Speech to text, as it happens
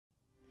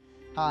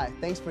Hi,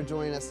 thanks for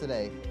joining us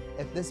today.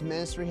 If this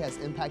ministry has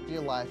impacted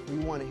your life, we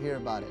want to hear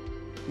about it.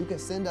 You can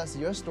send us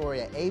your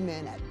story at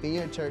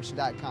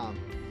amen@vineyardchurch.com.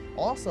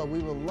 Also, we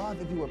would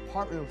love if you would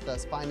partner with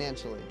us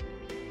financially.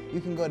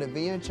 You can go to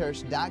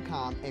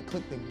vineyardchurch.com and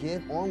click the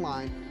Give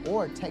online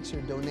or text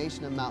your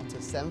donation amount to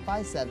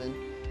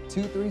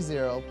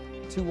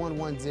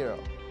 757-230-2110.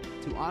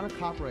 To honor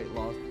copyright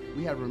laws,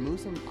 we have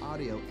removed some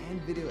audio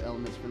and video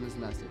elements from this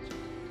message.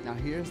 Now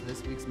here's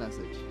this week's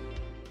message.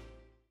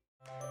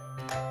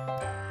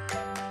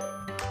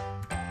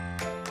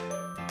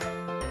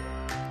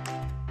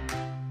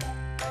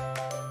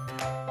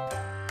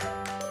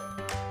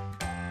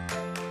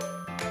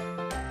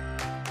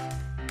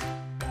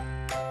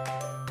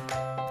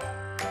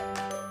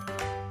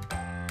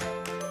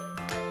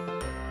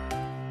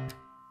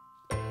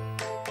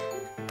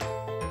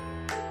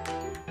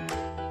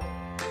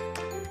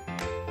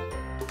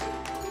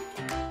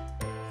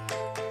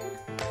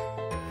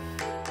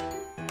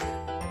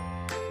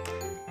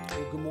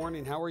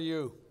 How are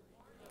you?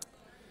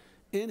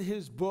 In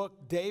his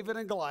book, David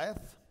and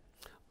Goliath,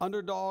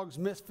 Underdogs,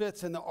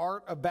 Misfits, and the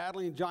Art of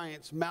Battling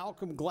Giants,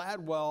 Malcolm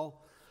Gladwell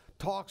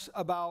talks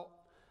about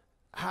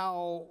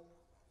how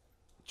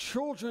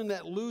children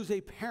that lose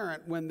a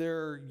parent when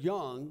they're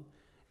young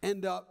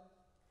end up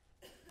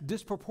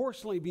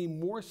disproportionately being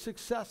more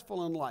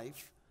successful in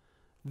life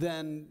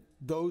than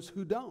those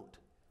who don't.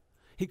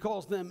 He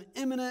calls them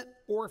imminent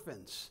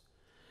orphans.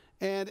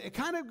 And it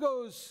kind of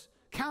goes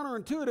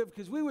counterintuitive,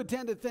 because we would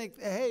tend to think,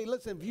 hey,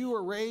 listen, if you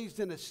were raised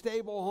in a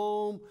stable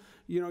home,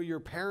 you know, your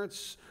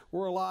parents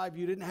were alive,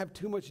 you didn't have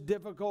too much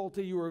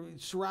difficulty, you were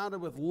surrounded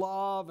with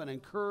love and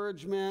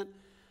encouragement,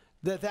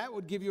 that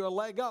would give you a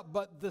leg up.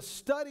 But the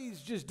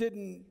studies just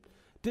didn't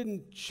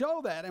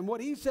show that. And what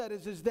he said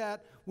is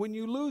that when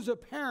you lose a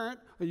parent,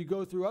 or you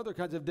go through other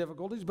kinds of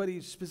difficulties, but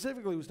he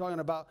specifically was talking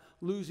about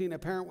losing a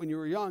parent when you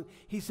were young,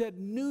 he said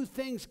new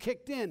things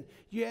kicked in.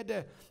 You had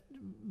to,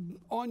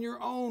 on your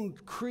own,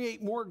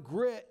 create more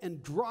grit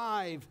and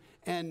drive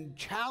and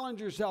challenge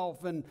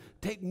yourself and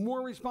take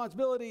more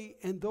responsibility.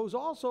 And those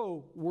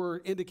also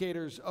were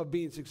indicators of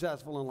being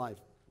successful in life.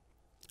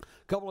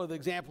 A couple of the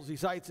examples he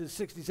cites is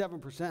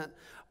 67%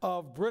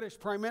 of British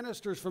prime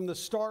ministers from the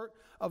start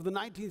of the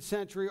 19th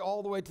century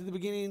all the way to the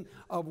beginning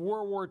of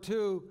World War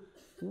II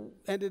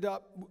ended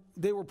up,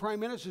 they were prime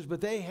ministers,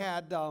 but they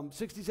had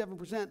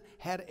 67%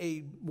 had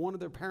one of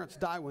their parents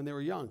die when they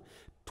were young.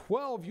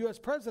 12 U.S.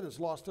 presidents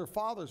lost their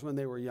fathers when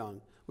they were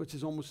young, which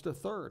is almost a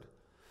third.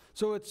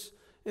 So it's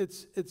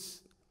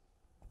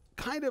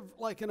kind of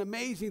like an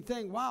amazing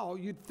thing. Wow,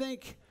 you'd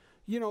think,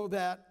 you know,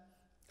 that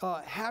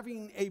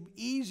having a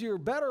easier,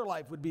 better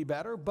life would be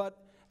better,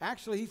 but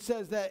actually he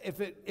says that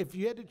if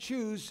you had to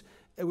choose,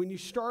 when you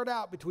start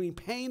out between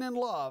pain and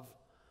love,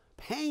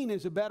 pain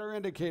is a better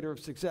indicator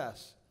of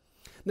success.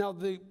 Now,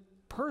 the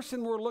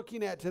person we're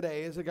looking at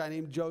today is a guy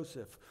named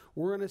Joseph.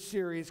 We're in a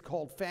series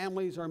called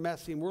Families Are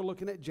Messy, and we're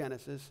looking at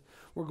Genesis.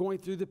 We're going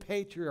through the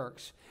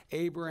patriarchs,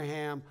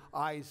 Abraham,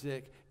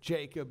 Isaac,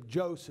 Jacob,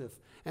 Joseph,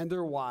 and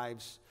their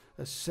wives,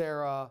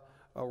 Sarah,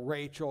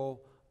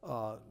 Rachel,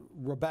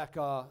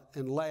 Rebecca,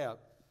 and Leah.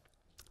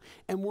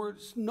 And we're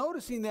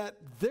noticing that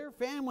their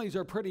families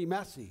are pretty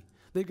messy.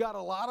 They've got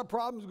a lot of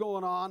problems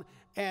going on,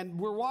 and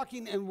we're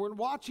watching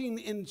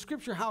in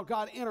Scripture how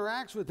God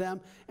interacts with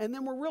them, and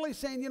then we're really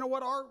saying, you know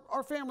what,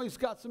 our family's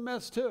got some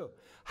mess too.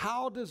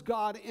 How does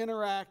God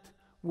interact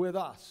with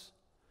us?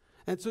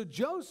 And so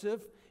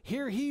Joseph,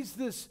 here he's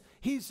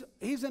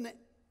an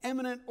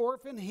eminent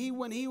orphan.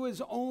 When he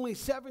was only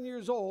 7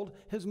 years old,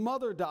 his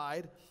mother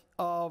died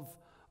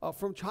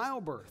from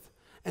childbirth.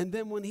 And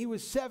then when he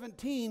was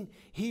 17,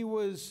 he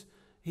was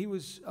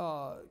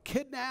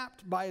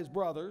kidnapped by his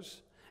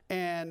brothers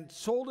and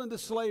sold into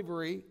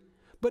slavery,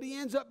 but he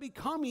ends up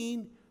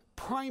becoming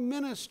prime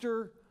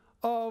minister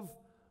of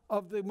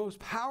the most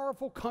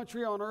powerful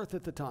country on earth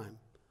at the time.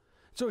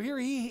 So here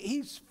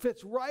he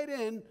fits right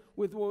in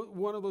with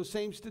one of those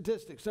same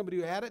statistics. Somebody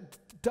who had it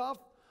tough,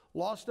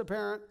 lost a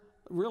parent,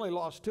 really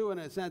lost two in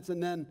a sense,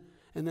 and then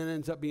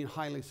ends up being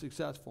highly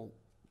successful.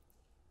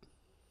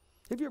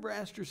 Have you ever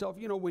asked yourself,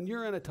 you know, when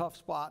you're in a tough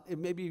spot, and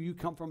maybe you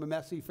come from a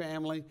messy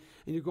family,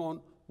 and you're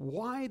going,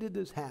 why did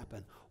this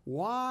happen?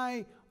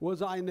 Why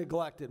was I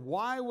neglected?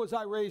 Why was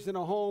I raised in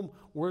a home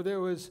where there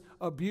was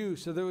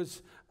abuse, or there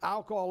was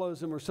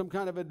alcoholism, or some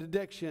kind of an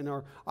addiction,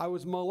 or I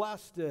was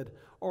molested,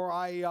 or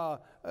a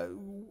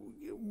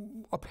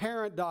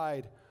parent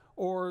died,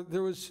 or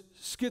there was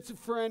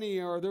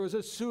schizophrenia, or there was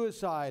a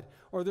suicide,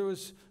 or there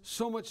was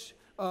so much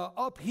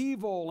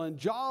upheaval and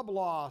job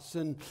loss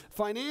and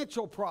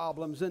financial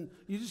problems, and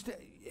you just,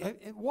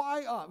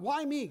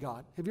 why me,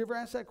 God? Have you ever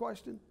asked that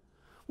question?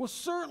 Well,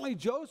 certainly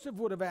Joseph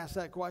would have asked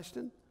that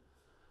question.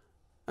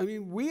 I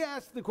mean, we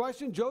asked the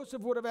question,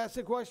 Joseph would have asked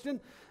the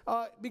question,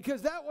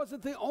 because that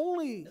wasn't the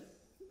only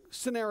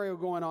scenario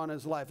going on in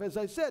his life. As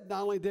I said,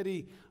 not only did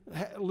he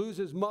lose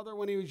his mother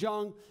when he was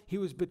young, he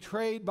was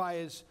betrayed by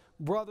his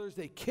brothers.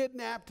 They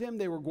kidnapped him.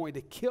 They were going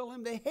to kill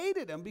him. They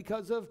hated him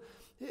because of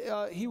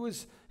he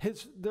was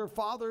their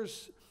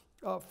father's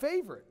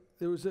favorite.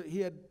 he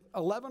had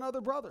 11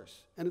 other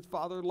brothers, and his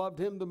father loved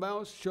him the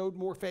most, showed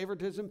more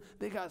favoritism.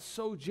 They got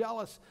so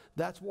jealous.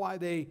 That's why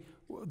they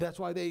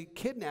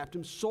kidnapped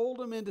him, sold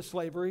him into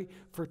slavery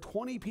for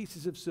 20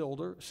 pieces of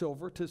silver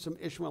to some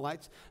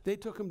Ishmaelites. They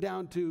took him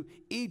down to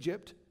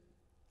Egypt,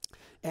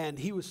 and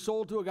he was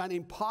sold to a guy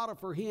named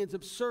Potiphar. He ends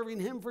up serving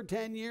him for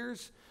 10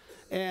 years.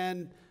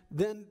 And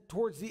then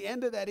towards the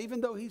end of that,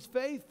 even though he's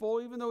faithful,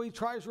 even though he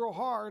tries real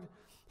hard,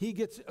 he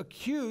gets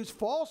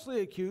falsely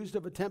accused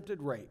of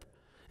attempted rape.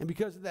 And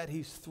because of that,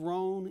 he's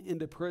thrown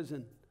into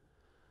prison.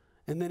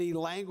 And then he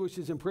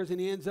languishes in prison.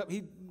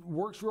 He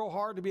works real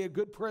hard to be a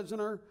good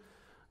prisoner.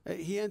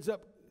 He ends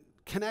up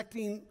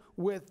connecting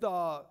with,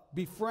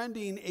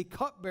 befriending a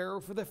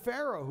cupbearer for the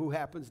Pharaoh who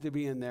happens to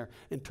be in there.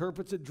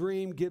 Interprets a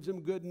dream, gives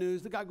him good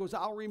news. The guy goes,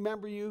 I'll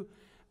remember you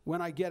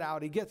when I get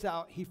out. He gets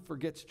out, he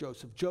forgets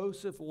Joseph.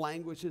 Joseph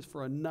languishes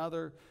for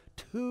another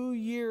 2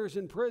 years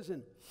in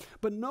prison.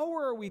 But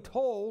nowhere are we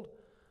told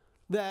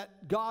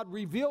that God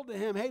revealed to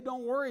him, hey,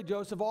 don't worry,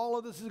 Joseph, all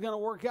of this is going to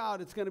work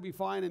out. It's going to be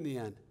fine in the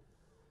end.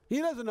 He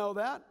doesn't know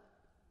that.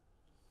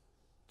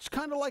 It's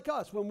kind of like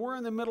us. When we're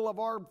in the middle of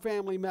our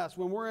family mess,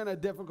 when we're in a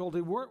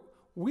difficulty,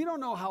 we don't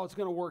know how it's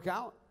going to work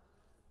out.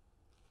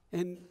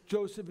 And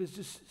Joseph is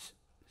just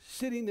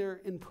sitting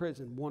there in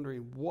prison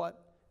wondering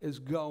what is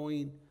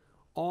going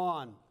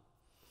on.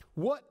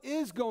 What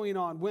is going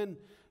on when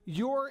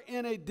you're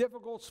in a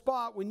difficult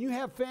spot, when you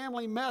have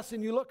family mess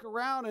and you look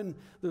around and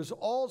there's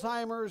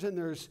Alzheimer's and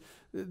there's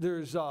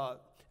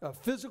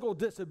physical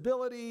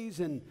disabilities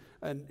and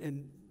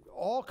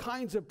all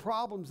kinds of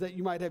problems that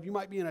you might have. You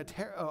might be in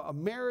a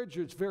marriage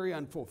that's very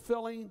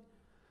unfulfilling,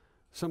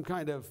 some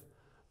kind of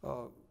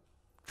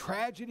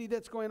tragedy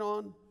that's going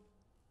on.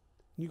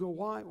 You go,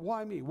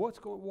 why me? What's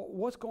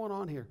going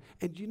on here?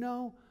 And you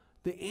know,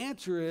 the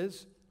answer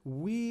is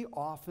we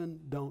often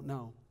don't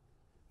know.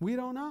 We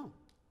don't know.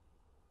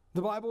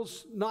 The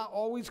Bible's not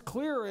always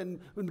clear, and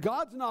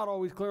God's not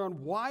always clear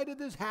on why did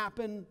this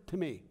happen to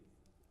me.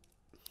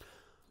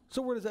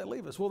 So where does that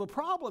leave us? Well, the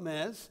problem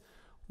is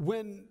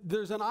when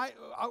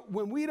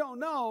when we don't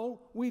know,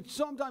 we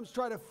sometimes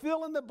try to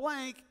fill in the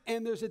blank,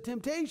 and there's a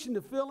temptation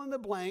to fill in the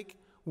blank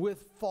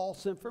with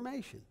false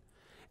information.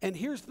 And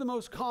here's the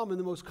most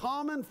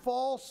common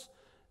false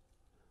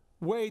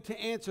way to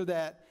answer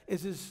that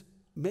is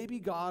maybe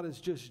God is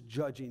just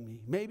judging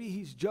me. Maybe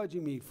he's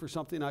judging me for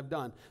something I've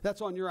done.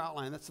 That's on your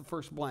outline. That's the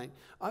first blank.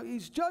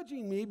 He's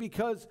judging me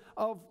because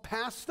of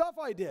past stuff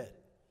I did.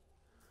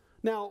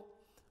 Now,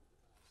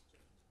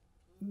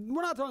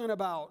 we're not talking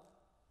about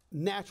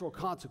natural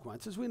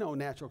consequences. We know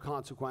natural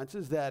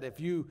consequences, that if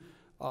you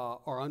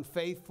are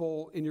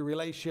unfaithful in your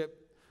relationship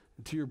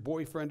to your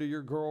boyfriend or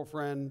your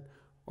girlfriend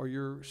or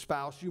your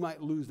spouse, you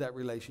might lose that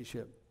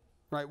relationship,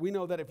 right? We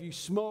know that if you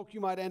smoke, you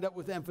might end up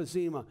with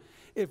emphysema.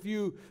 If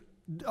you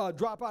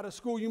drop out of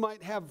school, you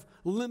might have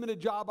limited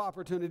job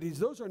opportunities.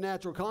 Those are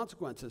natural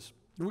consequences.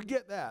 We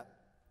get that.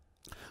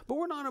 But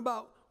we're not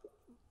about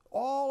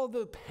all of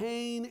the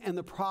pain and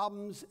the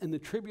problems and the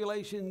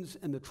tribulations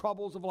and the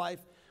troubles of life.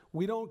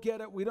 We don't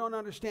get it. We don't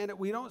understand it.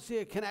 We don't see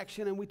a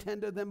connection, and we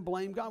tend to then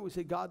blame God. We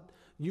say, God,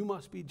 you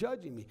must be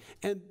judging me.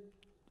 And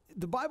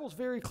the Bible's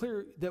very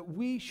clear that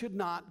we should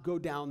not go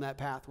down that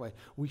pathway.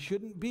 We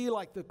shouldn't be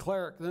like the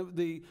cleric,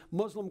 the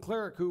Muslim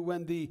cleric who,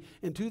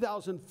 in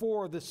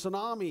 2004, the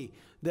tsunami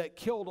that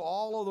killed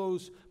all of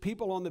those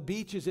people on the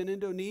beaches in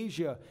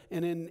Indonesia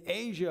and in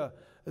Asia,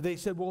 they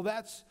said, well,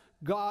 that's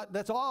God,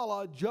 that's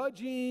Allah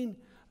judging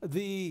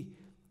the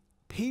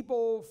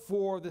people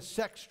for the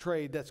sex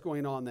trade that's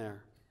going on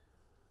there.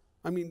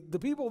 I mean, the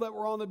people that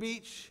were on the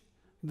beach,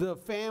 the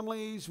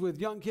families with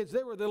young kids,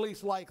 they were the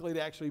least likely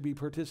to actually be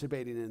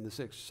participating in the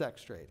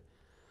sex trade.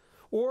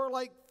 Or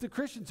like the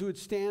Christians who would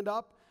stand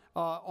up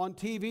on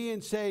TV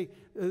and say,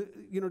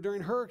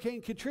 during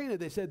Hurricane Katrina,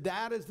 they said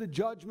that is the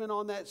judgment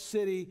on that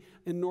city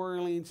in New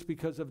Orleans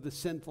because of the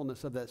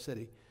sinfulness of that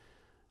city.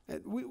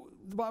 And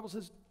the Bible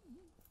says,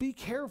 be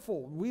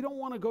careful. We don't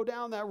want to go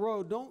down that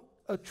road. Don't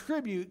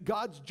attribute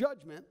God's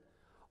judgment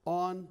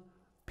on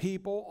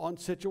people, on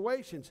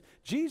situations.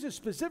 Jesus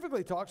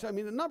specifically talks, a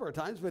number of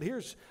times, but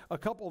here's a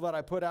couple that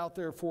I put out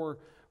there for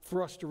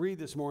us to read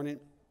this morning.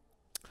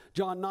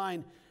 John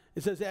 9,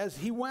 it says, as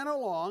he went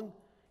along,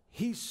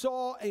 he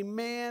saw a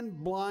man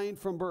blind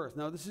from birth.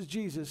 Now, this is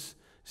Jesus,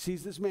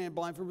 sees this man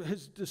blind from birth.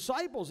 His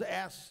disciples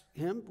asked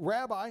him,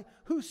 Rabbi,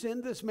 who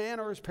sinned, this man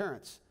or his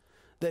parents,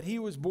 that he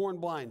was born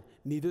blind?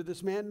 Neither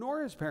this man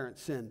nor his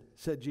parents sinned,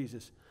 said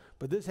Jesus.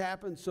 But this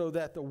happened so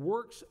that the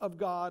works of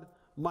God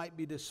might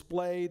be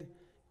displayed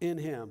in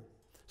him.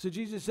 So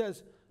Jesus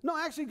says, no,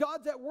 actually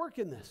God's at work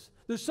in this.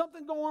 There's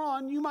something going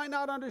on. You might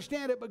not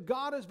understand it, but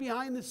God is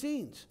behind the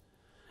scenes.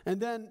 And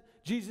then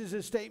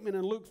Jesus' statement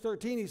in Luke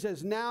 13, he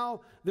says,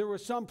 now there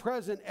was some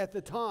present at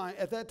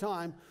that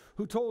time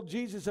who told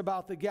Jesus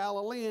about the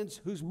Galileans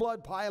whose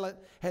blood Pilate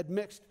had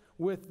mixed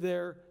with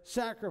their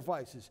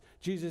sacrifices.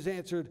 Jesus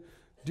answered,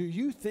 do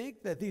you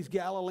think that these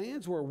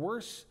Galileans were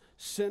worse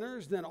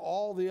sinners than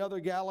all the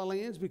other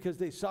Galileans because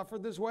they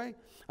suffered this way?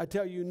 I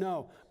tell you,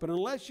 no. But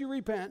unless you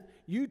repent,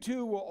 you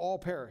too will all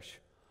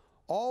perish.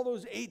 all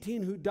those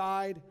 18 who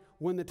died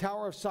when the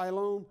Tower of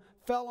Siloam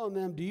fell on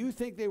them, do you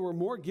think they were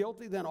more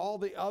guilty than all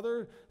the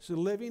others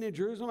living in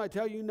Jerusalem? I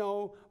tell you,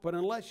 no, but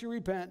unless you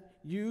repent,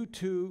 you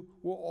too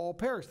will all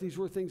perish. These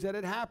were things that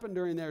had happened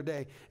during their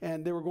day,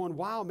 and they were going,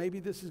 wow, maybe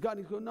this is God.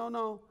 And he's going,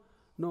 no,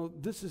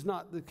 this is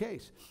not the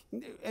case.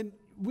 And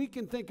we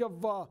can think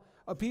of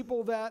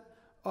people that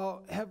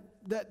have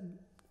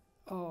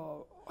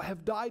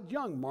died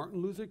young.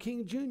 Martin Luther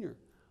King Jr.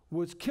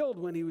 was killed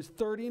when he was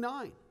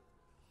 39.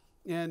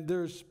 And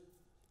there's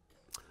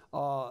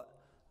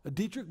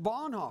Dietrich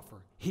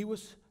Bonhoeffer. He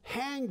was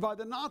hanged by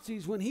the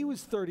Nazis when he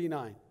was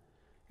 39.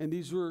 And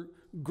these were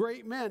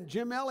great men.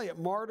 Jim Elliot,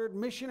 martyred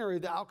missionary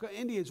of the Auca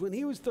Indians when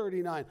he was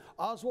 39.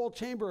 Oswald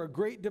Chamber, a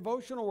great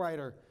devotional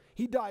writer.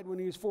 He died when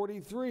he was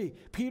 43.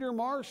 Peter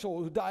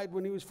Marshall, who died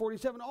when he was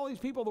 47. All these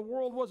people, the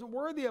world wasn't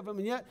worthy of them,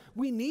 and yet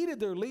we needed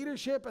their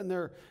leadership and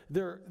their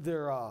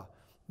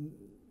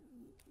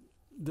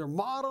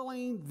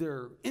modeling,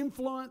 their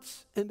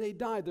influence, and they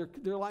died.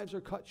 Their lives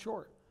are cut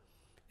short.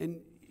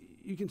 And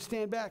you can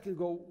stand back and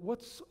go,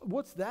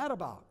 what's that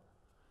about?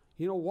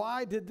 You know,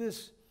 why did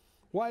this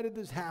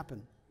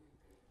happen?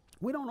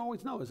 We don't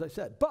always know, as I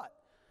said. But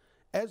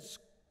as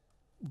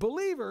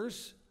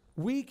believers,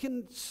 we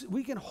can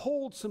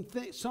hold some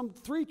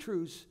three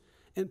truths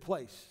in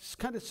place. It's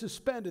kind of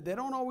suspended. They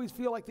don't always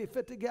feel like they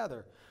fit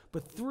together.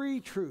 But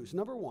three truths.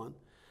 Number one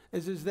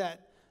is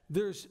that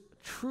there's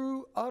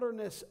true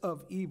utterness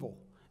of evil.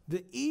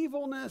 The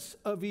evilness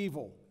of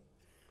evil.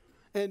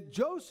 And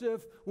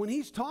Joseph, when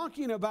he's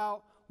talking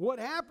about what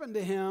happened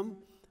to him,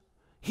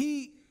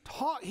 he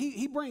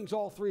brings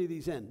all three of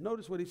these in.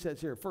 Notice what he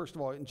says here. First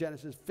of all, in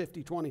Genesis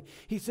 50:20,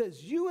 he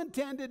says, you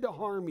intended to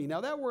harm me.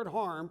 Now that word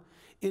harm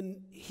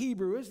in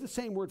Hebrew is the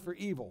same word for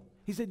evil.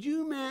 He said,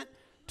 you meant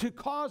to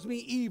cause me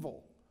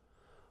evil.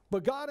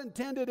 But God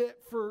intended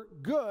it for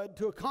good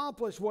to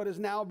accomplish what is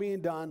now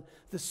being done,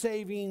 the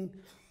saving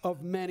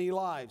of many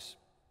lives.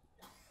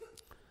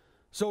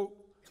 So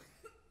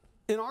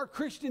in our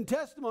Christian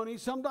testimony,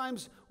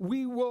 sometimes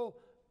we will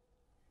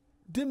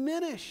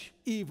diminish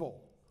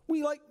evil.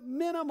 We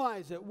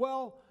minimize it.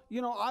 Well,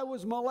 you know, I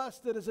was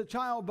molested as a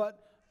child, but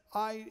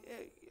I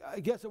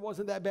guess it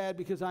wasn't that bad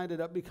because I ended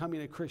up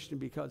becoming a Christian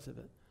because of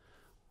it.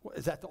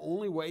 Is that the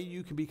only way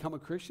you can become a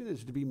Christian,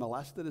 is to be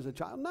molested as a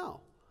child?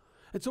 No.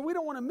 And so we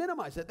don't want to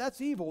minimize that.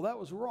 That's evil. That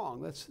was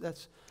wrong.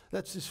 That's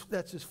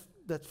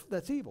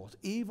evil. It's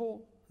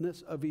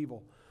evilness of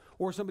evil.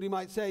 Or somebody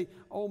might say,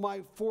 oh,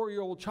 my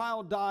 4-year-old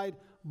child died,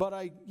 but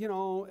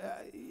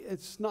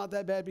it's not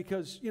that bad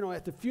because,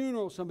 at the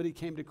funeral somebody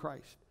came to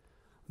Christ.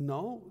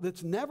 No,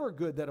 that's never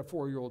good that a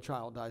 4-year-old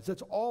child dies.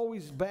 That's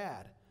always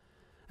bad.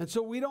 And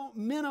so we don't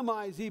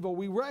minimize evil.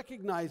 We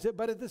recognize it,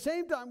 but at the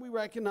same time we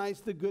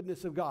recognize the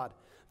goodness of God.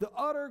 The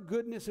utter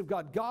goodness of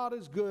God. God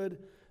is good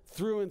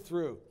through and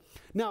through.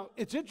 Now,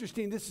 it's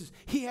interesting.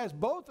 He has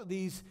both of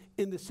these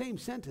in the same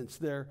sentence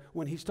there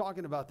when he's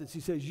talking about this. He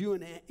says, you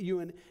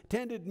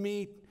intended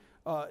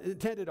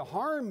to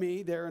harm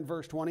me there in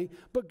verse 20,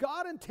 but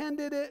God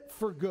intended it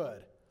for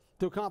good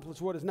to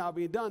accomplish what is now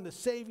being done, the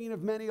saving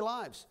of many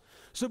lives.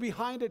 So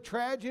behind a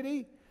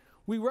tragedy,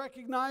 we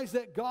recognize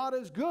that God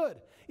is good,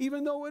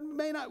 even though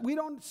we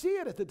don't see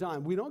it at the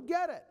time. We don't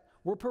get it.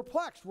 We're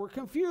perplexed. We're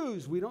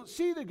confused. We don't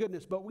see the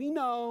goodness, but we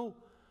know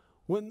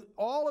when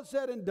all is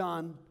said and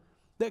done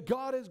that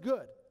God is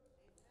good.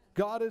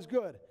 God is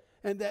good.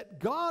 And that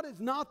God is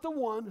not the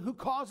one who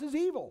causes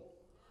evil.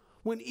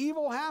 When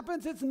evil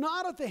happens, it's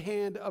not at the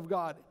hand of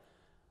God.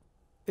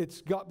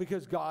 It's God,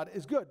 because God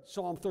is good.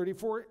 Psalm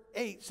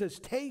 34:8 says,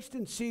 taste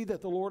and see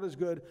that the Lord is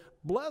good.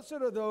 Blessed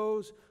are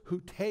those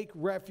who take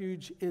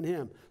refuge in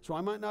him. So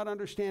I might not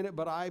understand it,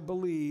 but I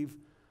believe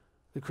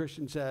the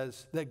Christian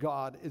says that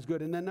God is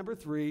good. And then number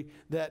 3,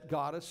 that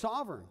God is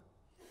sovereign.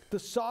 The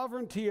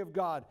sovereignty of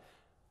God.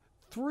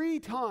 3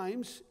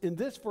 times in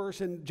this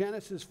verse in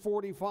Genesis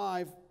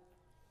 45,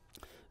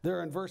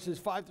 there in verses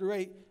 5 through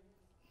 8,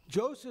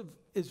 Joseph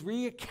is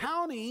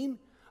recounting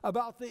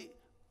about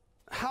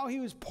how he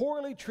was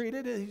poorly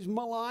treated, and he's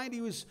maligned, he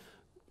was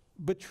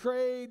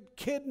betrayed,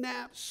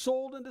 kidnapped,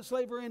 sold into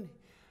slavery.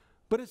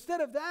 But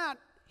instead of that,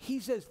 he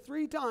says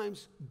 3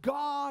 times,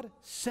 God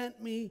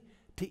sent me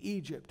to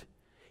Egypt.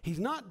 He's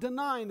not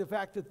denying the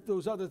fact that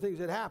those other things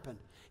had happened.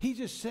 He's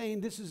just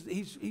saying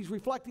he's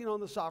reflecting on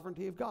the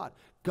sovereignty of God.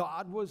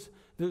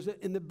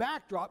 In the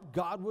backdrop,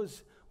 God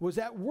was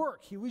at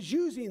work. He was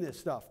using this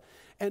stuff.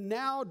 And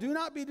now do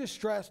not be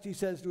distressed, he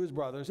says to his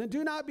brothers, and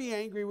do not be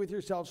angry with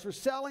yourselves for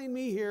selling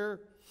me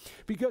here,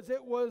 because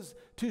it was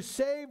to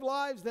save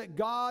lives that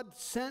God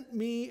sent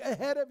me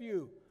ahead of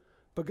you.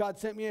 But God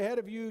sent me ahead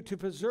of you to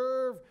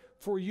preserve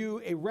for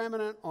you a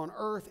remnant on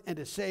earth and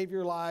to save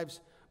your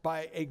lives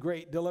by a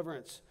great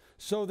deliverance.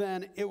 So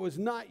then, it was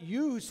not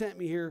you who sent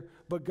me here,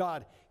 but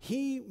God.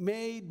 He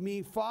made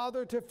me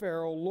father to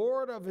Pharaoh,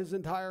 Lord of his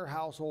entire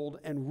household,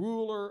 and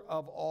ruler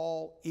of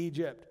all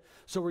Egypt.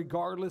 So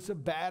regardless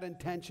of bad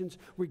intentions,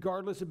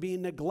 regardless of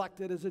being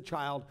neglected as a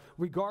child,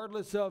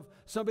 regardless of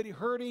somebody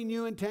hurting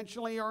you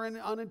intentionally or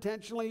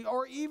unintentionally,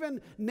 or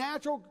even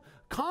natural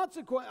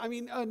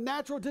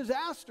natural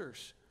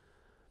disasters,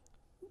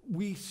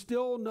 we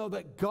still know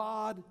that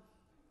God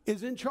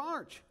is in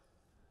charge.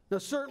 Now,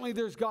 certainly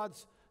there's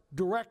God's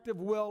directive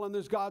will and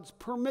there's God's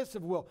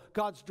permissive will.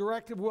 God's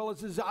directive will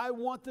is I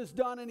want this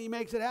done, and he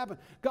makes it happen.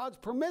 God's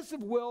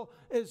permissive will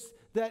is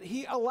that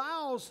he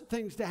allows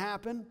things to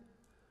happen,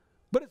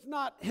 but it's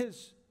not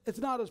his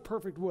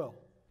perfect will.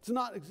 It's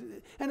not,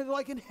 and it's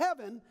like in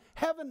heaven,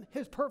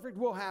 his perfect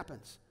will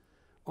happens.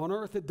 On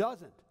earth it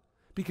doesn't,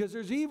 because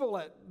there's evil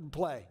at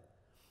play.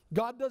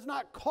 God does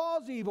not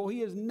cause evil.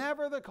 He is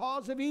never the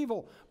cause of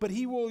evil, but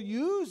he will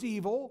use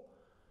evil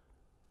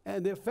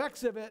and the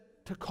effects of it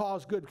to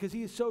cause good, because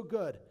he is so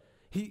good.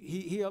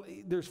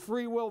 There's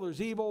free will,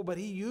 there's evil, but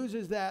he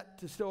uses that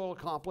to still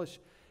accomplish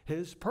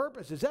his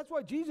purposes. That's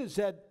why Jesus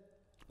said,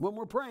 when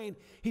we're praying,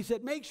 he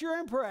said, make sure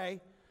and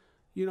pray,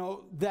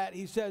 that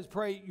he says,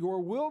 pray,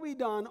 your will be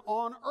done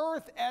on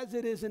earth as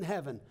it is in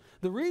heaven.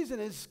 The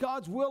reason is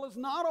God's will is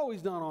not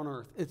always done on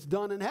earth. It's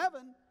done in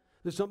heaven.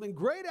 There's something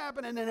great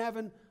happening in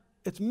heaven.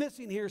 It's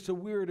missing here, so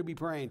we're to be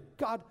praying,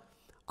 God,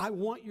 I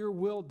want your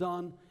will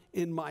done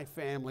in my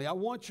family. I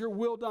want your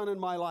will done in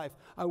my life.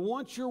 I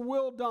want your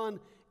will done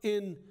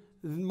in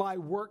my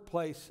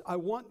workplace.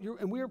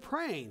 And we are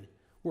praying.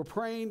 We're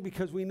praying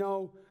because we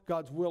know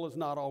God's will is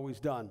not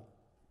always done.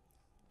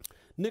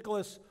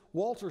 Nicholas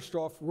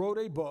Walterstorff wrote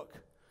a book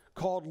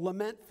called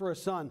Lament for a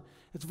Son.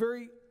 It's a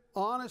very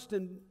honest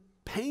and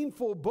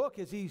painful book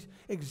as he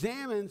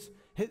examines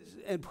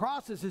and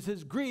processes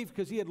his grief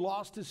because he had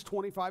lost his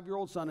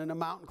 25-year-old son in a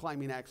mountain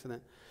climbing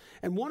accident.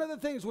 And one of the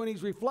things when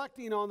he's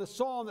reflecting on the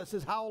psalm that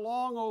says, how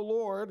long, O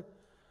Lord,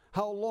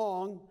 how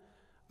long,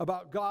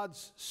 about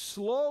God's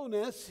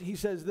slowness, he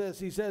says this,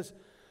 he says,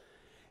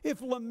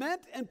 if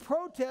lament and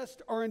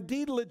protest are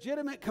indeed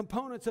legitimate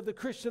components of the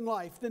Christian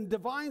life, then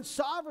divine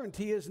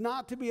sovereignty is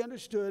not to be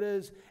understood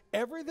as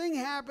everything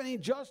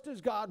happening just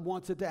as God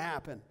wants it to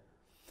happen,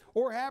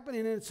 or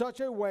happening in such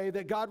a way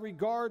that God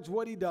regards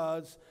what he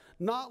does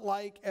not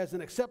like as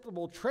an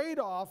acceptable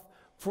trade-off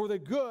for the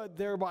good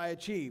thereby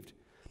achieved.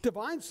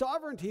 Divine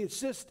sovereignty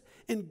insists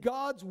in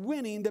God's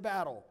winning the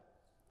battle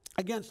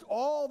against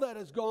all that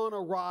has gone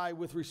awry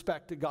with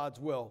respect to God's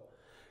will.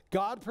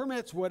 God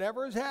permits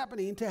whatever is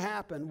happening to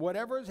happen.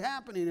 Whatever is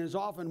happening is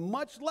often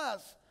much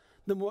less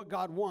than what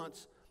God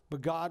wants,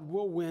 but God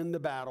will win the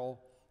battle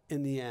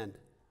in the end.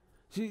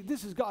 See,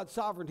 this is God's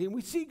sovereignty, and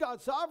we see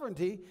God's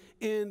sovereignty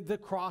in the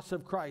cross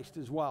of Christ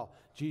as well.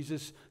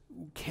 Jesus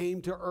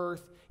came to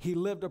earth. He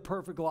lived a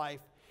perfect life.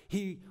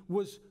 He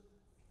was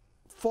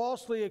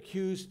falsely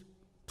accused,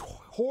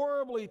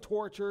 horribly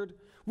tortured,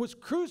 was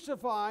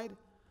crucified,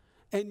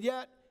 and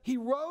yet he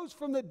rose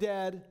from the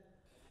dead.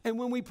 And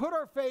when we put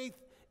our faith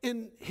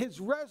in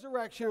his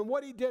resurrection and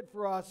what he did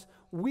for us,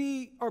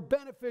 we are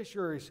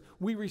beneficiaries.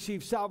 We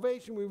receive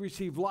salvation. We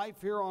receive life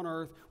here on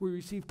earth. We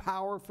receive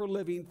power for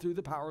living through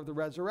the power of the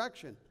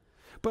resurrection.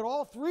 But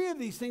all three of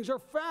these things are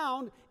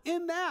found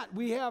in that.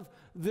 We have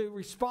the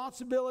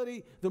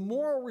responsibility, the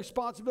moral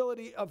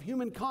responsibility of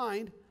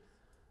humankind,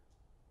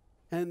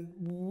 and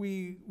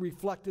we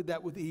reflected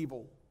that with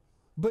evil.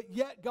 But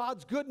yet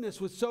God's goodness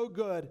was so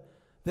good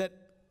that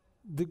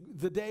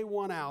the day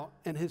won out,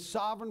 and his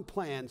sovereign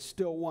plan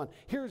still won.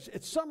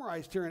 It's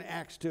summarized here in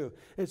Acts 2.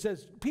 It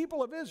says,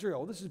 people of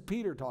Israel, this is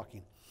Peter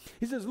talking.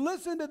 He says,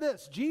 listen to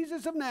this.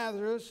 Jesus of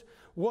Nazareth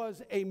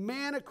was a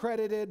man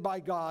accredited by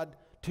God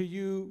to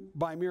you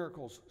by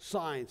miracles,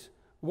 signs,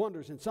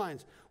 wonders and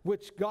signs,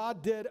 which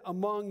God did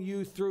among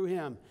you through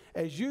him.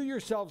 As you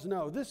yourselves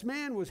know, this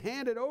man was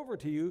handed over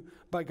to you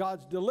by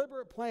God's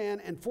deliberate plan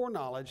and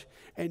foreknowledge,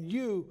 and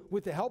you,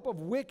 with the help of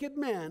wicked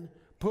men,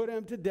 put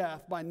him to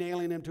death by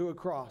nailing him to a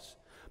cross.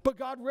 But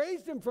God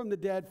raised him from the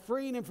dead,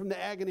 freeing him from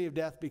the agony of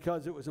death,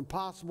 because it was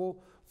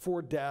impossible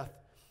for death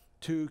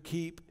to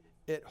keep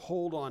it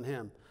hold on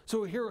him.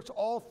 So here it's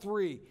all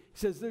three. He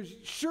says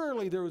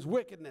surely there was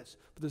wickedness,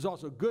 but there's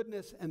also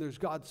goodness, and there's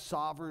God's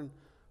sovereign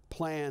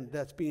plan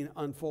that's being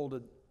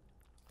unfolded.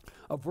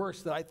 A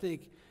verse that I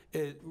think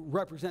it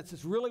represents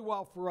this really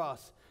well for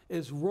us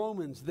is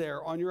Romans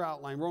there on your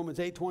outline, Romans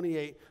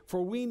 8:28.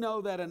 For we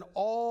know that in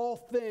all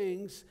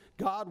things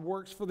God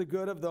works for the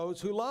good of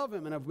those who love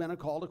him and have been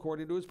called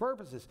according to his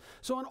purposes.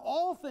 So in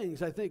all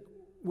things, I think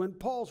when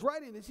Paul's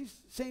writing this,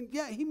 he's saying,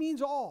 yeah, he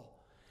means all.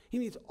 He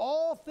means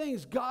all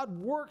things. God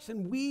works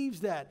and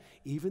weaves that.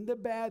 Even the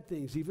bad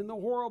things, even the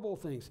horrible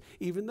things,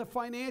 even the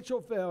financial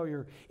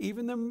failure,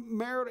 even the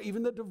marital,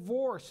 even the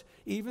divorce,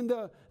 even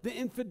the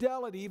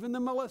infidelity, even the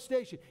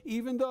molestation,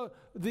 even the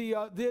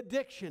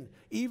addiction,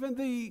 even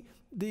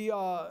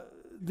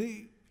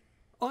the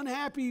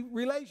unhappy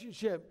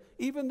relationship,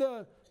 even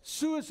the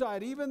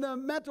suicide, even the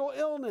mental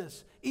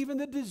illness, even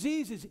the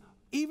diseases,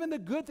 even the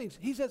good things.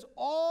 He says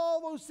all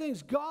those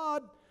things,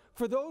 God,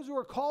 for those who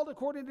are called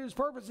according to his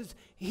purposes,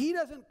 he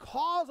doesn't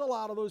cause a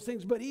lot of those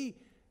things, but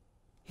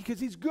because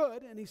he's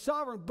good and he's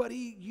sovereign, but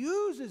he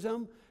uses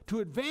them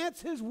to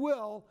advance his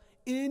will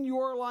in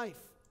your life.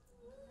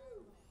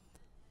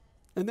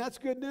 And that's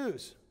good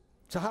news.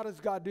 So how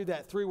does God do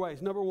that? Three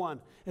ways. Number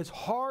one, as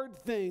hard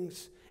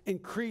things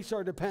increase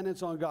our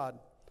dependence on God.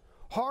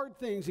 Hard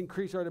things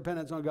increase our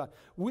dependence on God.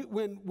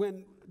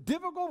 When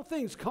difficult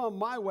things come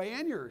my way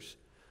and yours,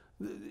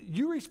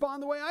 you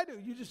respond the way I do.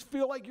 You just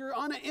feel like you're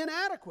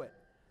inadequate.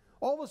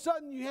 All of a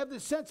sudden, you have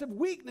this sense of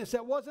weakness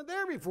that wasn't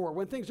there before.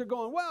 When things are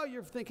going well,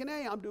 you're thinking,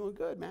 hey, I'm doing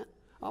good, man.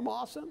 I'm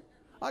awesome.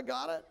 I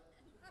got it.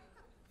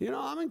 You know,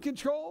 I'm in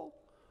control.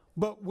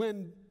 But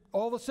when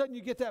all of a sudden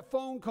you get that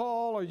phone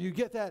call or you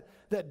get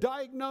that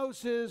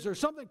diagnosis or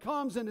something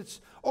comes and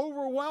it's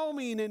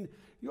overwhelming and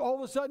all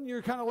of a sudden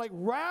you're kind of like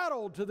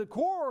rattled to the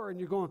core and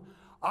you're going,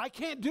 I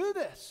can't do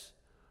this.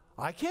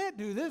 I can't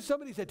do this.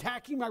 Somebody's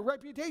attacking my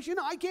reputation.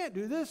 I can't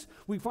do this.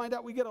 We find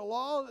out we get a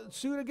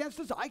lawsuit against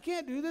us. I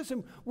can't do this.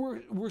 And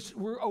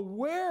we're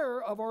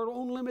aware of our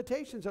own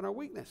limitations and our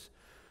weakness.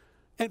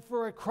 And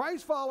for a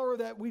Christ follower,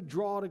 that we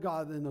draw to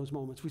God in those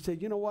moments. We say,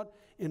 you know what?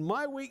 In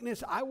my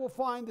weakness, I will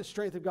find the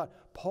strength of God.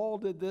 Paul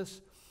did this.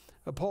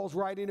 Paul's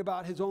writing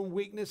about his own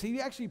weakness. He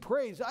actually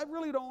prays, I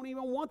really don't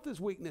even want this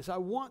weakness. I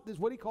want this,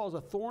 what he calls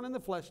a thorn in the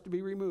flesh, to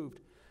be removed.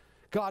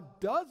 God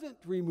doesn't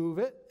remove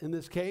it in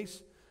this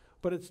case,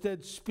 but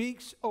instead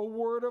speaks a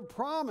word of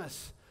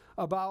promise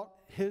about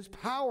his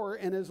power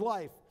in his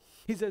life.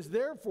 He says,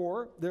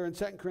 therefore, there in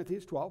 2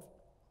 Corinthians 12,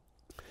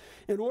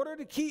 in order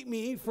to keep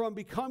me from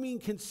becoming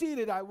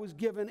conceited, I was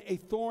given a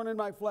thorn in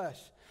my flesh,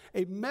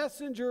 a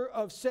messenger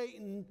of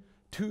Satan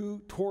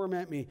to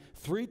torment me.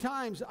 3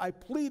 times I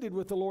pleaded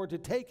with the Lord to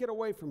take it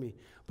away from me.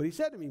 But he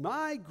said to me,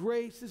 my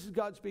grace, this is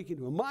God speaking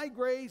to him, my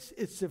grace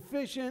is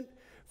sufficient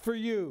for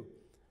you.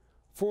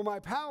 For my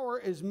power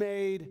is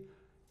made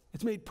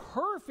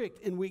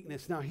perfect in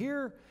weakness. Now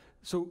here,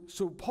 so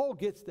Paul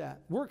gets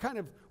that. We're kind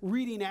of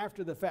reading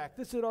after the fact.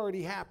 This had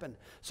already happened.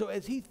 So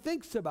as he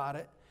thinks about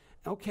it,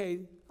 okay,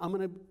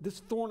 this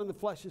thorn in the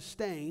flesh is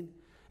staying.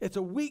 It's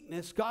a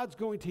weakness. God's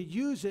going to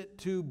use it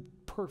to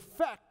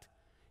perfect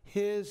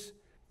his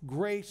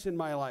grace in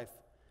my life,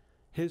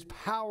 his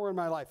power in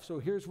my life. So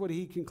here's what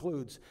he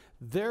concludes.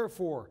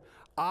 Therefore,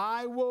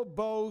 I will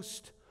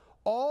boast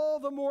all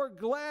the more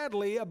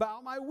gladly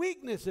about my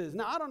weaknesses.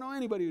 Now, I don't know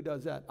anybody who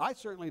does that. I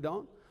certainly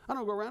don't. I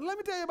don't go around, let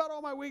me tell you about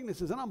all my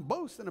weaknesses, and I'm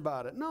boasting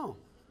about it. No.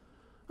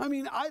 I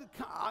mean,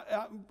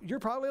 you're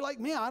probably like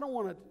me. I don't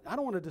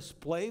want to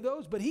display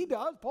those, but he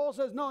does. Paul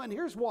says no, and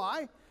here's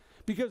why.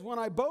 Because when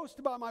I boast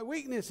about my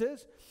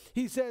weaknesses,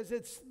 he says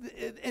it's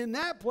in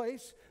that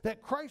place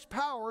that Christ's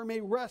power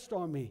may rest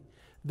on me.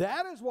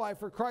 That is why,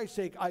 for Christ's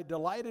sake, I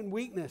delight in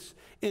weakness,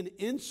 in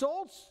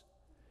insults,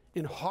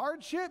 in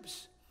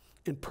hardships,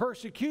 in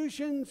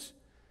persecutions,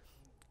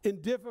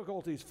 in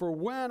difficulties. For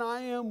when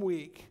I am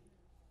weak,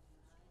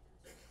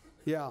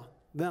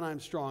 then I'm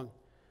strong.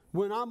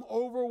 When I'm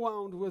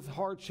overwhelmed with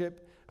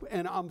hardship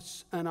and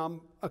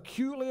I'm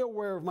acutely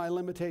aware of my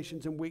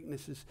limitations and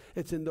weaknesses,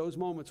 it's in those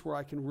moments where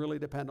I can really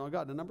depend on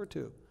God. And number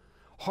 2,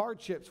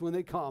 hardships, when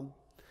they come,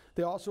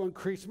 they also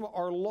increase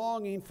our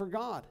longing for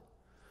God.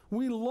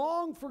 We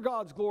long for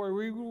God's glory.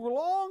 We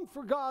long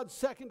for God's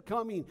second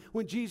coming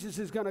when Jesus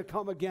is going to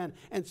come again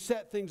and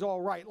set things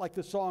all right, like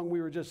the song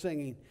we were just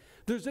singing.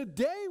 There's a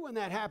day when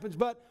that happens,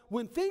 but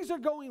when things are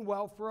going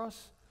well for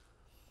us,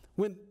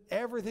 when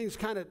everything's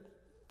kind of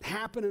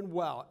happening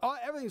well,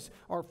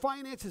 our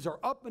finances are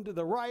up and to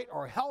the right,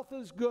 our health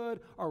is good,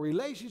 our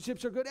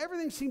relationships are good,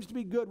 everything seems to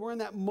be good. We're in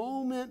that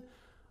moment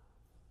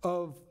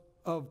of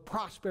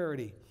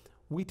prosperity.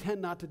 We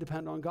tend not to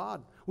depend on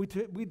God. We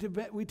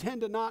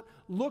tend to not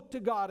look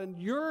to God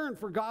and yearn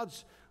for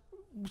God's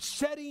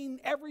setting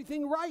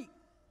everything right.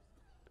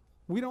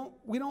 We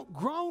don't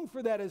groan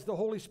for that, as the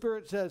Holy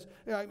Spirit says.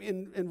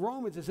 In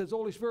Romans it says the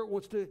Holy Spirit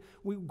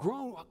we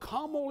groan,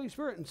 come Holy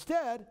Spirit.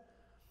 Instead,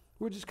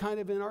 we're just kind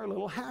of in our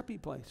little happy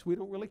place. We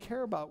don't really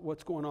care about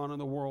what's going on in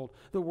the world.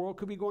 The world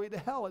could be going to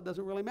hell. It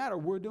doesn't really matter.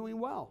 We're doing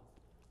well.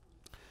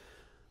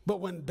 But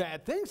when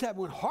bad things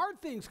happen, when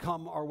hard things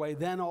come our way,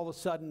 then all of a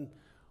sudden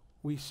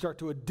we start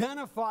to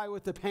identify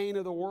with the pain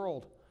of the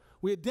world.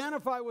 We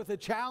identify with the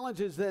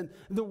challenges in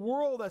the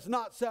world that's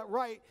not set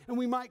right, and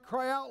we might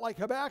cry out like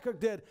Habakkuk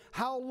did,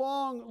 how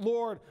long,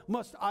 Lord,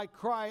 must I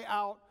cry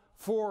out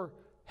for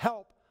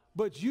help?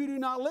 But you do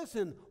not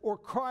listen, or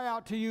cry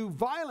out to you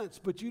violence,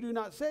 but you do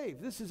not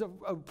save. This is a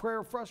prayer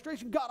of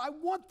frustration. God, I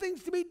want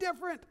things to be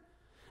different.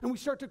 And we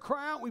start to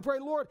cry out, we pray,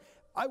 Lord,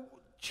 I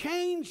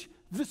change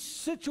the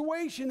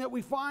situation that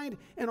we find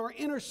in our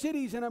inner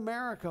cities in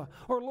America.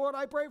 Or Lord,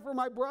 I pray for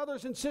my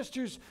brothers and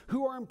sisters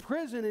who are in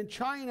prison in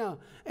China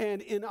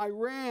and in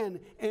Iran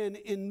and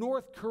in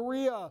North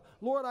Korea.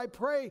 Lord, I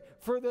pray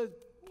for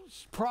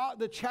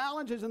the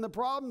challenges and the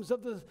problems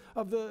of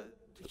the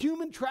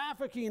human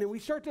trafficking, and we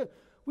start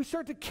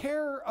to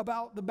care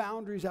about the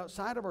boundaries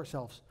outside of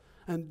ourselves.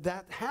 And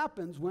that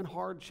happens when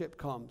hardship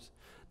comes.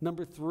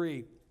 Number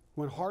 3,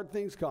 when hard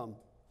things come,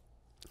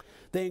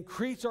 they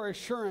increase our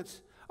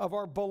assurance of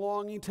our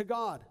belonging to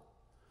God.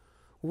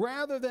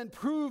 Rather than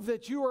prove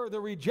that you are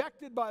the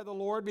rejected by the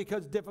Lord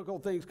because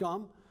difficult things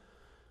come,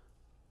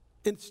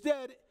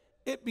 instead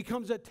it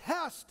becomes a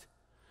test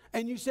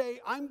and you say,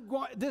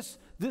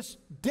 this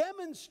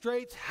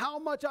demonstrates how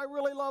much I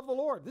really love the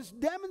Lord. This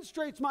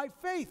demonstrates my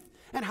faith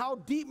and how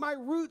deep my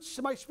roots,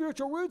 my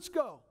spiritual roots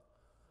go.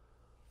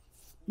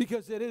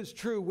 Because it is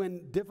true,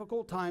 when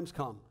difficult times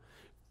come,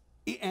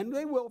 and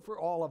they will for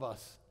all of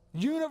us,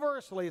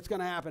 universally it's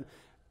going to happen.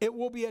 It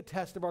will be a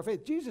test of our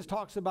faith. Jesus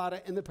talks about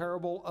it in the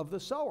parable of the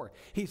sower.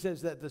 He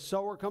says that the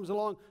sower comes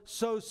along,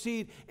 sows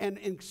seed, and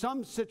in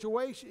some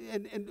situation,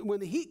 and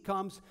when the heat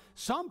comes,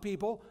 some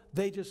people,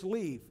 they just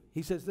leave.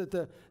 He says that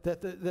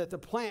the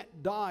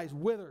plant dies,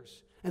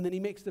 withers, and then he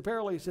makes the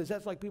parallel. He says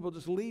that's like people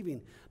just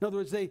leaving. In other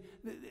words,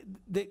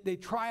 they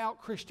try out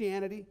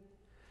Christianity,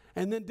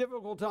 and then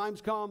difficult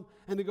times come,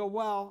 and they go,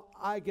 well,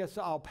 I guess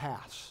I'll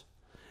pass.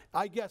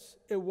 I guess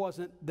it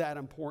wasn't that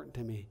important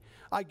to me.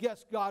 I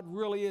guess God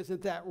really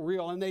isn't that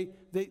real. And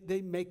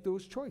they make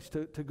those choices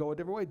to go a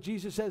different way.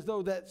 Jesus says,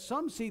 though, that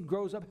some seed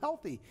grows up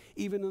healthy,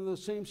 even in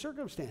those same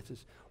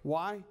circumstances.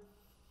 Why?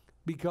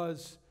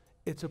 Because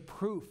it's a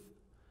proof.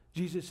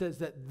 Jesus says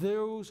that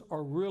those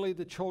are really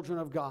the children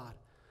of God.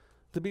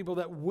 The people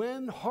that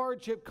when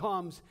hardship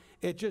comes,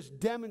 it just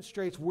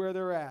demonstrates where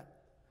they're at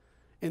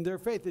in their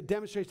faith. It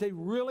demonstrates they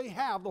really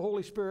have the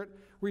Holy Spirit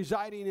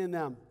residing in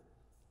them.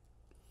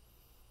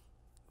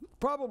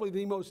 Probably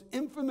the most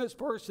infamous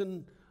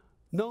person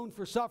known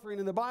for suffering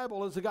in the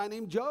Bible is a guy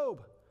named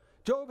Job.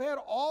 Job had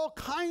all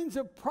kinds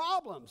of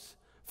problems,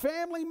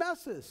 family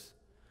messes.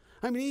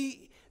 I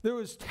mean, there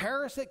was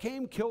terrorists that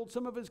came, killed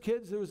some of his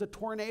kids. There was a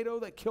tornado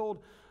that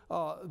killed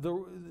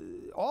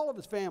all of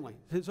his family.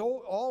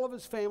 All of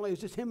his family. It was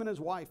just him and his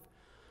wife.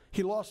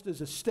 He lost his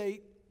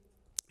estate.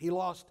 He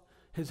lost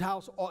his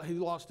house. He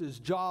lost his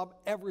job,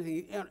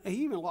 everything. And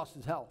he even lost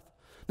his health.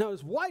 Now,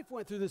 his wife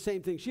went through the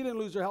same thing. She didn't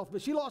lose her health,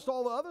 but she lost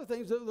all the other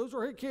things. Those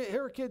were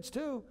her kids,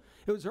 too.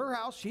 It was her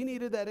house. She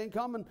needed that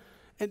income.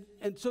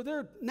 And so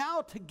they're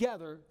now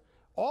together.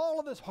 All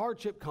of this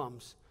hardship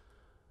comes.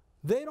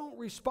 They don't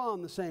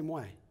respond the same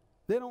way.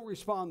 They don't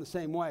respond the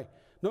same way.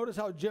 Notice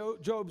how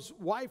Job's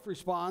wife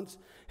responds.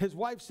 His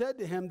wife said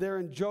to him there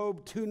in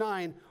Job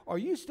 2:9, "Are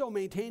you still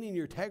maintaining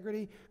your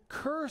integrity?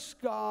 Curse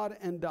God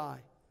and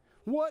die."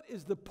 What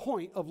is the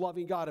point of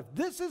loving God? If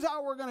this is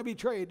how we're going to be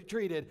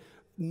treated,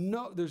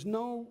 no, there's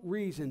no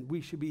reason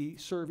we should be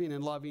serving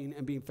and loving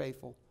and being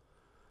faithful.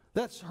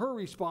 That's her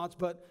response,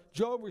 but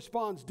Job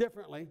responds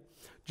differently.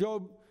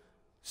 Job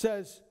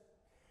says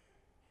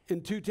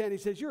in 2:10, he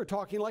says, "You're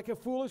talking like a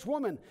foolish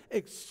woman.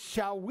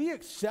 Shall we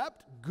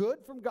accept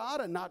good from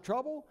God and not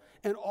trouble?"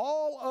 And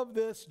all of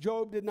this,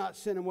 Job did not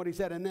sin in what he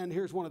said. And then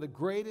here's one of the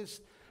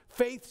greatest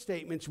faith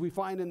statements we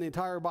find in the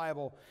entire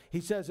Bible.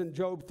 He says in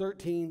Job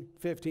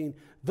 13:15,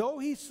 "Though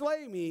he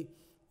slay me,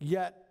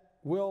 yet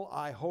will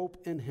I hope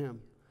in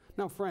him."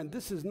 Now, friend,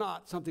 this is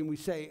not something we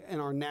say in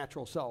our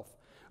natural self.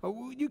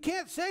 You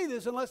can't say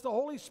this unless the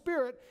Holy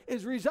Spirit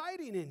is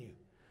residing in you.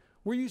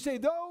 Where you say,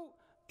 though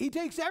he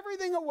takes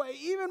everything away,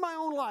 even my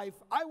own life,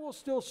 I will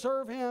still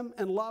serve him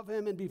and love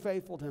him and be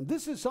faithful to him.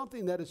 This is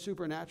something that is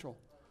supernatural.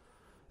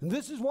 And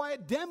this is why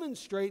it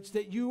demonstrates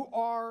that you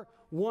are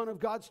one of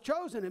God's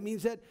chosen. It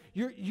means that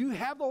you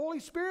have the Holy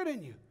Spirit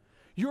in you.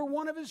 You're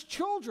one of his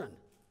children.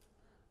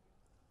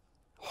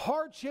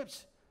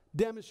 Hardships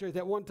demonstrate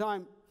that. One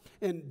time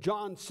in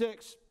John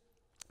 6,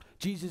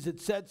 Jesus had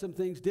said some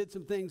things, did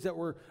some things that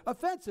were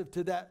offensive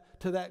to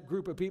that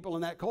group of people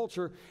in that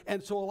culture.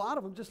 And so a lot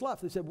of them just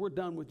left. They said, "We're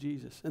done with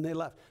Jesus." And they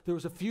left. There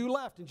was a few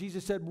left. And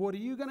Jesus said, "What are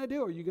you going to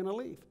do? Are you going to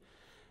leave?"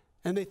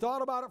 And they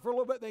thought about it for a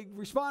little bit. They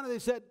responded. They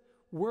said,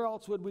 "Where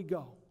else would we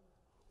go?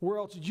 Where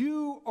else?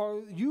 You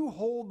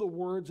hold the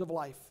words of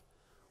life."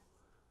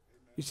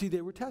 You see,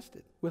 they were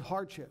tested with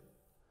hardship.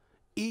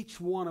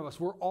 Each one of us,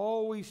 we're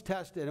always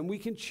tested. And we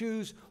can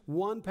choose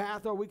one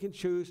path or we can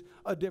choose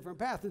a different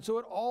path. And so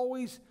it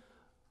always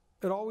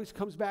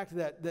comes back to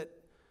that,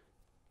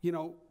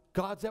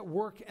 God's at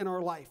work in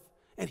our life.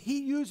 And he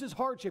uses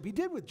hardship. He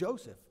did with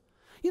Joseph.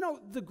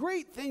 The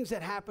great things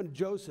that happened to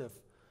Joseph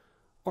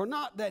are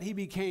not that he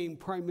became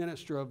prime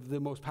minister of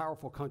the most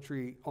powerful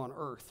country on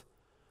earth.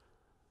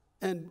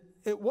 And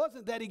it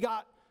wasn't that he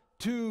got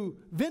to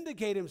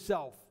vindicate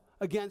himself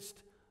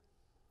against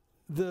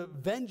the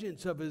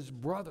vengeance of his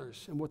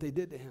brothers and what they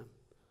did to him.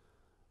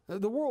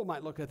 The world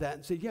might look at that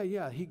and say,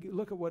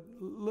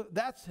 look,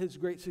 that's his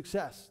great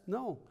success.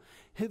 No.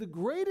 The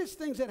greatest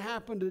things that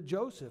happened to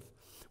Joseph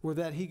were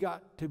that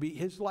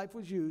his life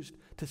was used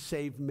to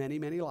save many,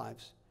 many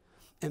lives.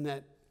 And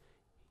that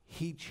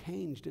he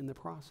changed in the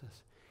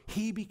process.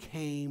 He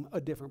became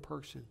a different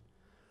person.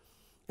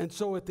 And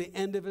so at the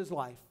end of his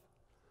life,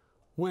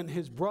 when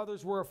his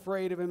brothers were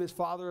afraid of him, his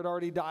father had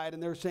already died,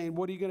 and they're saying,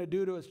 "What are you going to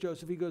do to us,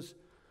 Joseph?" He goes,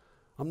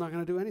 "I'm not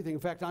going to do anything. In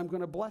fact, I'm going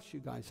to bless you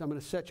guys. I'm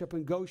going to set you up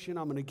in Goshen.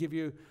 I'm going to give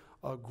you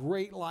a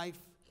great life."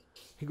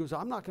 He goes,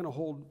 "I'm not going to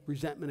hold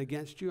resentment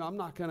against you. I'm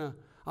not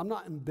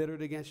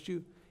embittered against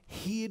you."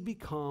 He had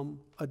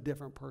become a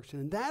different person.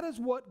 And that is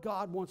what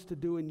God wants to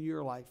do in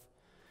your life.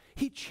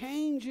 He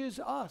changes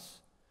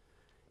us.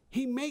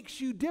 He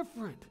makes you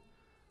different.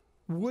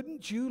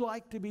 Wouldn't you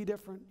like to be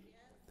different?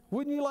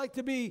 Wouldn't you like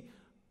to be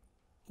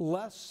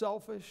less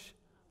selfish,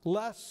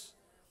 less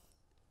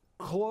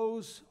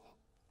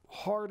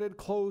close-hearted,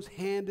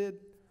 close-handed,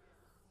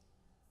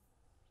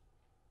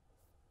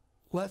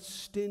 less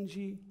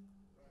stingy,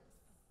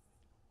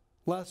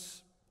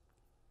 less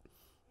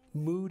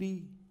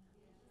moody.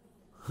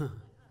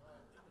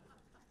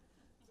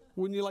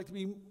 Wouldn't you like to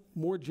be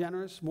more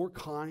generous, more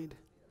kind,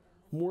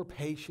 more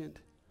patient,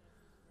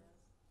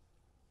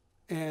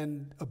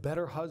 and a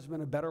better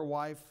husband, a better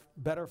wife,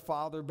 better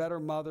father, better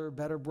mother,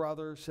 better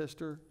brother,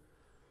 sister,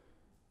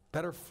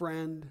 better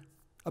friend,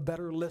 a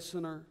better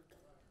listener?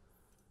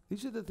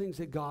 These are the things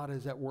that God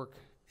is at work.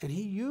 And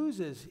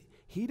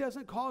He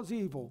doesn't cause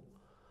evil.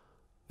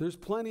 There's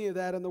plenty of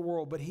that in the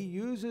world, but He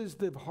uses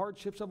the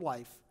hardships of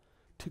life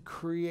to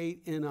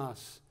create in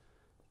us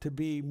to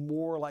be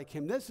more like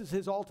Him. This is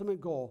His ultimate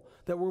goal,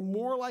 that we're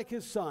more like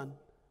His Son.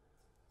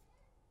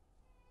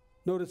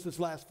 Notice this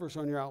last verse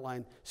on your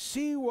outline.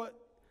 See what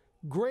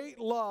great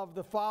love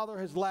the Father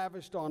has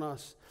lavished on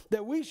us,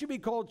 that we should be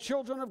called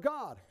children of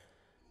God.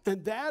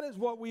 And that is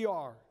what we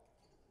are.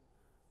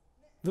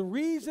 The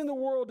reason the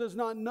world does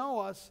not know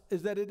us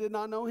is that it did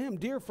not know Him.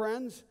 Dear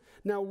friends,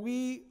 now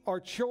we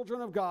are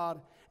children of God,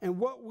 and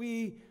what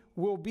we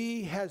will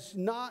be has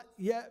not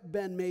yet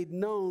been made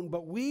known,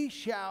 but we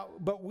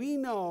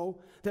know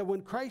that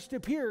when Christ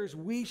appears,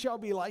 we shall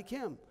be like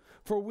Him,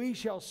 for we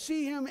shall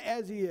see Him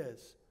as He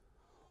is.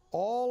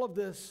 All of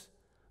this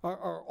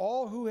are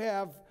all who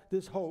have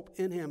this hope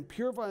in Him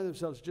purify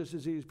themselves just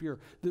as He is pure.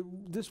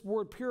 This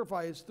word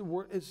purify is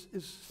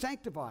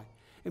sanctify.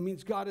 It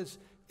means God is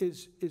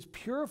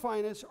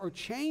purifying us or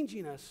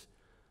changing us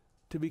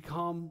to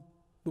become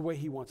the way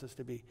He wants us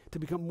to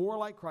become more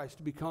like Christ,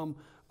 to become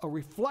a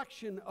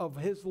reflection of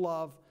His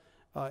love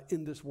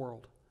in this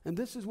world. And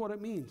this is what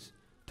it means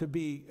to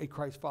be a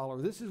Christ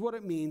follower. This is what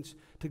it means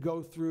to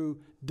go through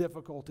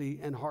difficulty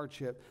and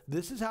hardship.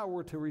 This is how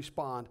we're to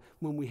respond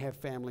when we have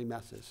family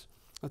messes.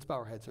 Let's bow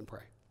our heads and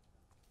pray.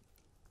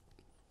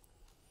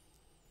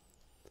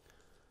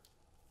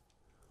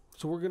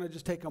 So we're going to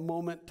just take a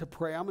moment to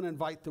pray. I'm going to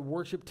invite the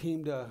worship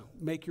team to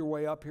make your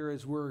way up here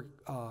as we're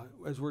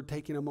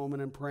taking a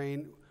moment and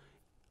praying.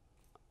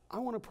 I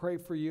want to pray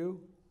for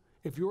you.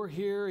 If you're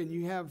here and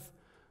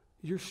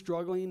you're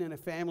struggling in a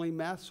family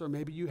mess, or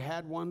maybe you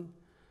had one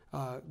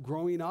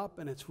growing up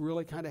and it's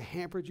really kind of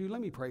hampered you,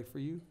 let me pray for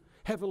you.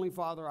 Heavenly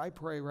Father, I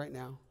pray right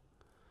now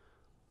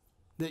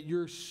that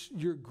your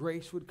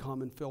grace would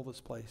come and fill this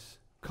place.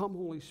 Come,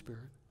 Holy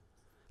Spirit.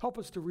 Help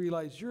us to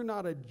realize you're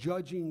not a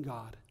judging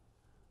God.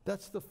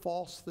 That's the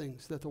false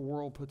things that the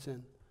world puts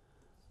in.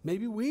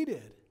 Maybe we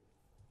did.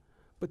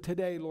 But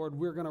today, Lord,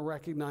 we're going to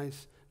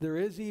recognize there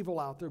is evil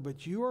out there,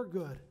 but you are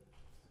good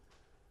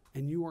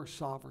and you are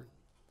sovereign.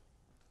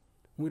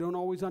 We don't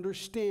always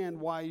understand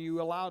why you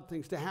allowed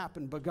things to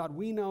happen, but God,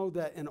 we know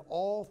that in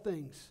all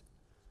things,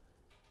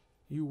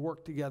 you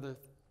work together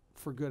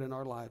for good in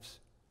our lives.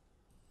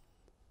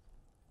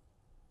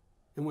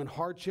 And when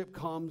hardship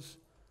comes,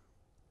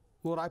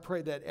 Lord, I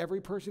pray that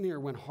every person here,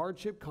 when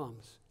hardship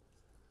comes,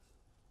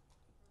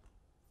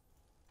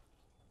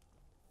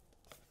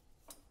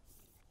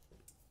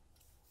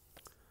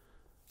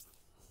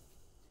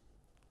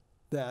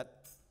 that,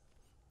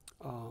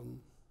 hold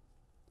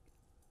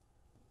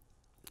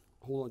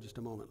on just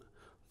a moment.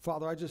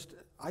 Father, I just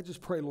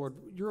pray, Lord,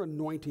 your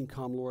anointing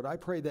come, Lord. I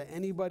pray that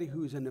anybody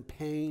who's in a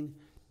pain,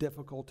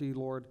 difficulty,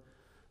 Lord,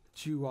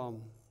 that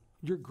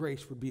your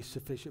grace would be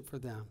sufficient for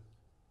them.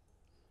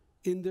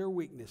 In their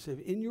weakness,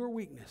 in your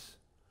weakness,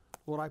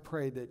 Lord, I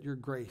pray that your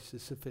grace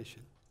is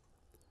sufficient.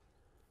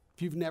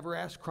 If you've never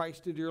asked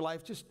Christ into your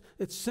life,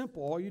 it's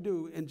simple. All you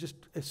do, in just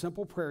a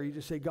simple prayer, you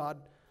just say, God,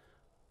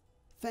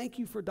 thank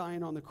you for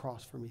dying on the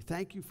cross for me.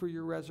 Thank you for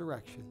your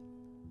resurrection.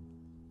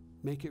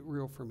 Make it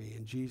real for me.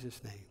 In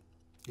Jesus' name,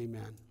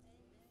 amen.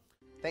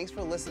 Thanks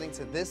for listening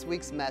to this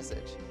week's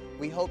message.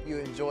 We hope you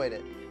enjoyed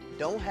it.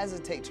 Don't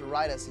hesitate to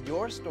write us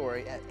your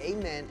story at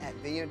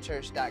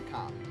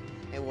amen@vineyardchurch.com.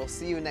 And we'll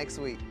see you next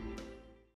week.